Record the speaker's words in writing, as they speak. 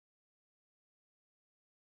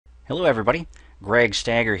Hello everybody, Greg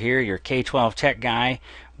Stagger here, your K-12 tech guy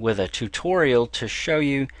with a tutorial to show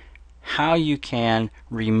you how you can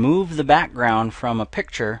remove the background from a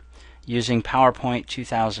picture using PowerPoint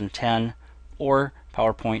 2010 or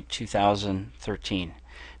PowerPoint 2013.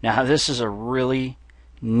 Now this is a really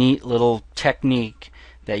neat little technique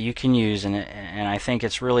that you can use, and I think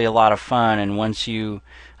it's really a lot of fun, and once you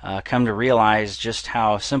come to realize just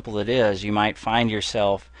how simple it is, you might find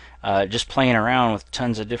yourself just playing around with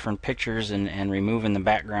tons of different pictures and removing the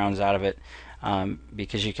backgrounds out of it,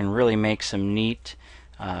 because you can really make some neat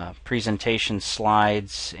presentation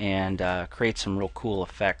slides and create some real cool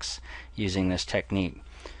effects using this technique.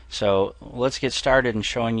 So let's get started in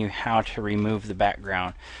showing you how to remove the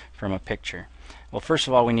background from a picture. Well, first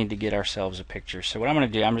of all, we need to get ourselves a picture. So what I'm going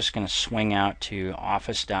to do, I'm just going to swing out to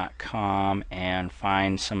office.com and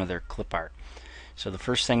find some of their clip art. So the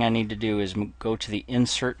first thing I need to do is go to the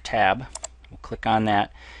Insert tab. We'll click on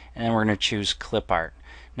that, and then we're going to choose Clip Art.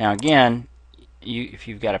 Now again, if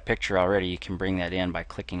you've got a picture already, you can bring that in by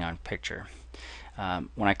clicking on Picture.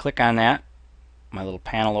 When I click on that, my little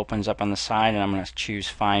panel opens up on the side, and I'm going to choose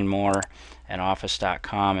Find More at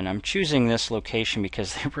office.com, and I'm choosing this location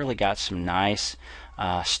because they've really got some nice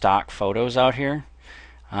stock photos out here.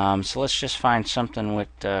 So let's just find something with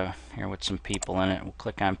here with some people in it. We'll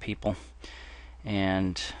click on People,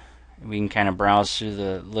 and we can kind of browse through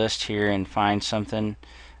the list here and find something.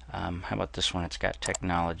 How about this one? It's got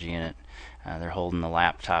technology in it. They're holding the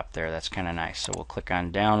laptop there. That's kind of nice. So we'll click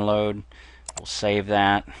on Download. We'll save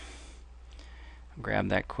that. Grab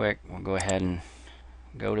that quick. We'll go ahead and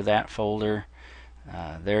go to that folder.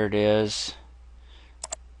 There it is.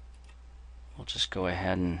 We'll just go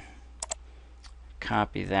ahead and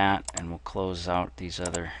copy that, and we'll close out these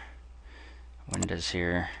other windows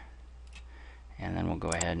here, and then we'll go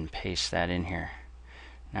ahead and paste that in here.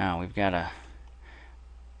 Now we've got a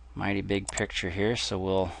mighty big picture here, so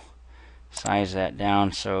we'll size that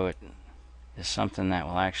down so it is something that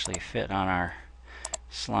will actually fit on our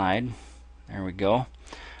slide. There we go.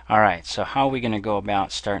 Alright, so how are we going to go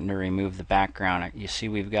about starting to remove the background? You see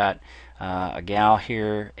we've got a gal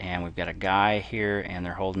here, and we've got a guy here, and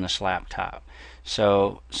they're holding this laptop.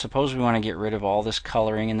 So suppose we want to get rid of all this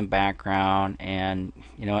coloring in the background, and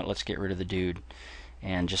you know what, let's get rid of the dude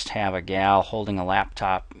and just have a gal holding a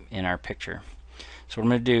laptop in our picture. So what I'm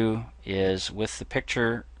going to do is, with the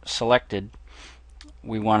picture selected,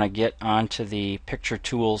 we want to get onto the Picture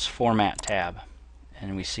Tools Format tab,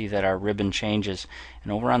 and we see that our ribbon changes,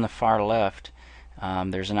 and over on the far left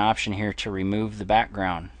there's an option here to remove the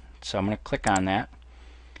background. So I'm going to click on that,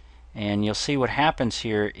 and you'll see what happens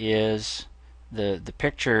here is the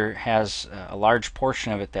picture has a large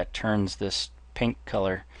portion of it that turns this pink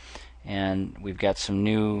color, and we've got some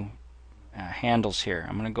new handles here.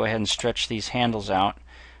 I'm going to go ahead and stretch these handles out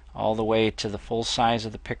all the way to the full size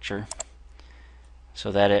of the picture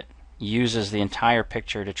so that it uses the entire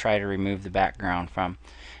picture to try to remove the background from.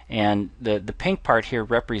 And the pink part here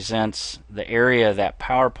represents the area that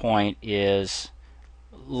PowerPoint is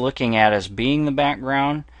looking at as being the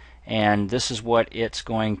background, and this is what it's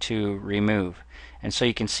going to remove. And so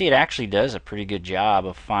you can see it actually does a pretty good job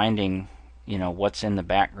of finding, you know, what's in the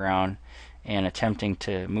background and attempting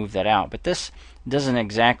to move that out. But this doesn't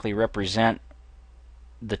exactly represent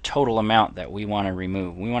the total amount that we want to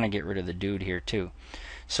remove. We want to get rid of the dude here too.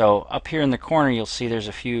 So up here in the corner you'll see there's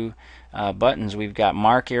a few buttons. We've got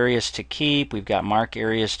mark areas to keep, we've got mark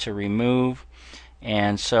areas to remove,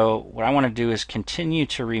 and so what I want to do is continue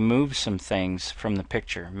to remove some things from the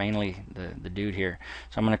picture, mainly the dude here.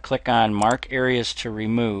 So I'm going to click on mark areas to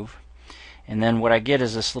remove, and then what I get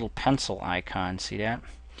is this little pencil icon. See that?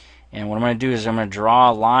 And what I'm going to do is I'm going to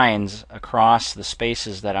draw lines across the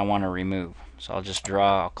spaces that I want to remove. So I'll just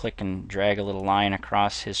I'll click and drag a little line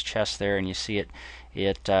across his chest there, and you see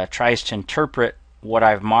it tries to interpret what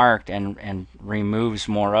I've marked and removes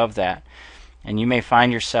more of that. And you may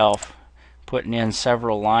find yourself putting in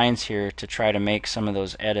several lines here to try to make some of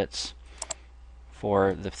those edits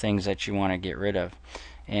for the things that you want to get rid of.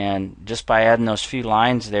 And just by adding those few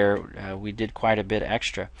lines there, we did quite a bit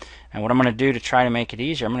extra. And what I'm going to do to try to make it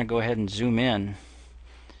easier, I'm going to go ahead and zoom in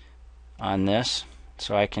on this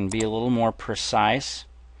so I can be a little more precise.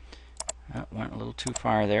 Went a little too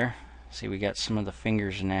far there. See, we got some of the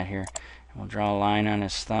fingers in that here. And we'll draw a line on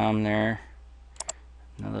his thumb there.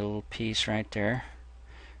 Another little piece right there.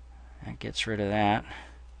 That gets rid of that.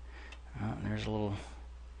 There's a little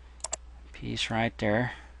piece right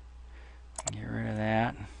there. Get rid of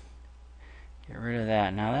that. Get rid of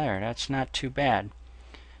that. Now that's not too bad.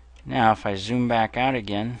 Now if I zoom back out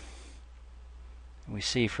again, we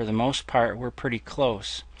see for the most part we're pretty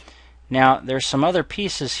close. Now there's some other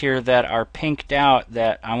pieces here that are pinked out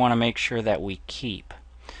that I want to make sure that we keep.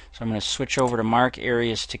 So I'm going to switch over to mark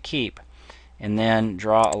areas to keep, and then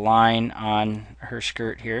draw a line on her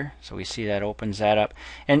skirt here. So we see that opens that up.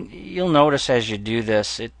 And you'll notice as you do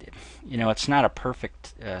this, it's not a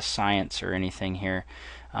perfect science or anything here.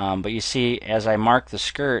 But you see, as I mark the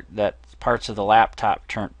skirt, that parts of the laptop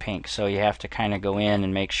turned pink. So you have to kind of go in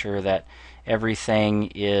and make sure that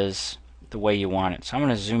everything is the way you want it. So I'm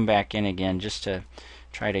going to zoom back in again just to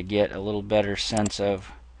try to get a little better sense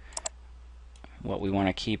of what we want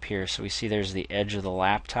to keep here. So we see there's the edge of the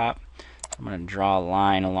laptop. I'm going to draw a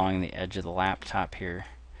line along the edge of the laptop here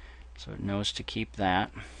so it knows to keep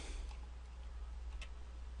that.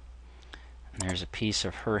 And there's a piece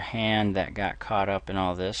of her hand that got caught up in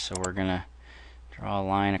all this, so we're going to draw a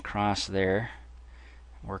line across there,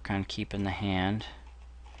 work on keeping the hand.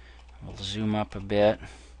 We'll zoom up a bit,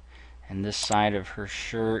 and this side of her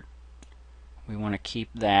shirt, we want to keep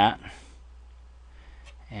that.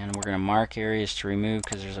 And we're going to mark areas to remove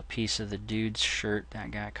because there's a piece of the dude's shirt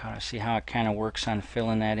that got caught. See how it kind of works on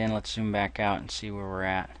filling that in? Let's zoom back out and see where we're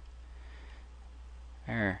at.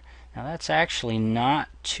 There. Now that's actually not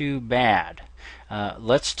too bad.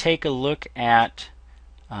 Let's take a look at,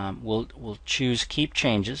 we'll choose Keep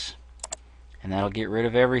Changes, and that'll get rid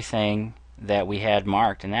of everything that we had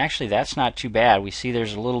marked. And actually that's not too bad. We see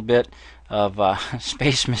there's a little bit of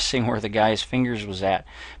space missing where the guy's fingers was at,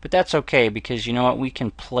 but that's okay, because you know what, we can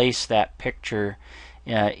place that picture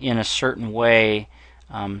in a certain way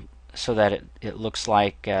so that it looks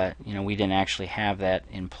like we didn't actually have that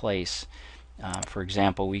in place. For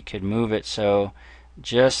example, we could move it so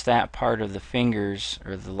just that part of the fingers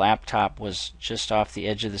or the laptop was just off the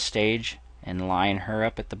edge of the stage and line her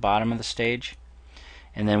up at the bottom of the stage.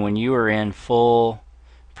 And then when you were in full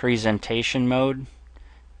presentation mode,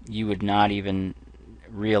 you would not even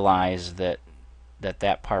realize that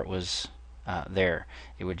part was there.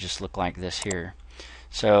 It would just look like this here.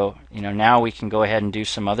 So now we can go ahead and do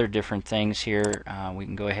some other different things here. We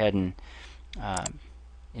can go ahead and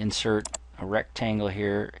insert a rectangle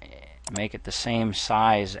here, make it the same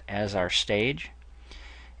size as our stage,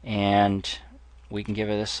 and we can give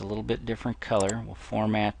this a little bit different color. We'll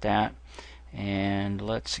format that, and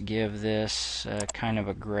let's give this kind of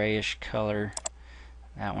a grayish color.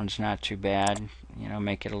 That one's not too bad.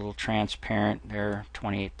 Make it a little transparent there,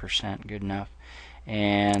 28%, good enough.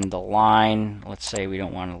 And the line, let's say we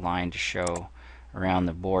don't want a line to show around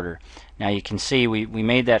the border. Now you can see we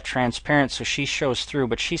made that transparent so she shows through,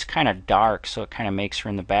 but she's kind of dark, so it kind of makes her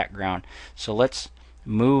in the background. So let's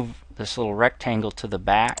move this little rectangle to the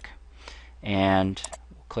back, and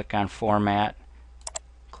click on Format,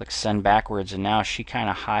 click Send Backwards, and now she kind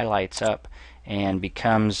of highlights up and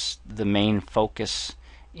becomes the main focus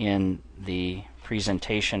in the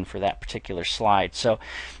presentation for that particular slide. So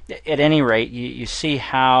at any rate, you see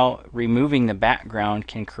how removing the background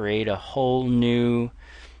can create a whole new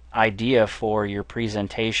idea for your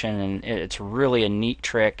presentation, and it's really a neat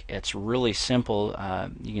trick. It's really simple.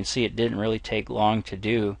 You can see it didn't really take long to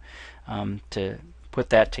do to put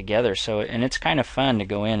that together. So, and it's kind of fun to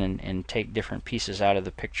go in and take different pieces out of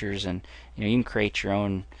the pictures, and you can create your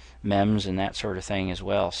own memes and that sort of thing as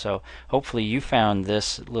well. So hopefully you found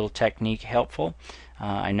this little technique helpful.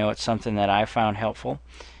 I know it's something that I found helpful,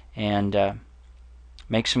 and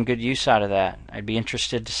make some good use out of that. I'd be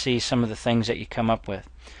interested to see some of the things that you come up with.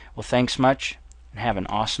 Well, thanks much, and have an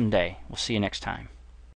awesome day. We'll see you next time.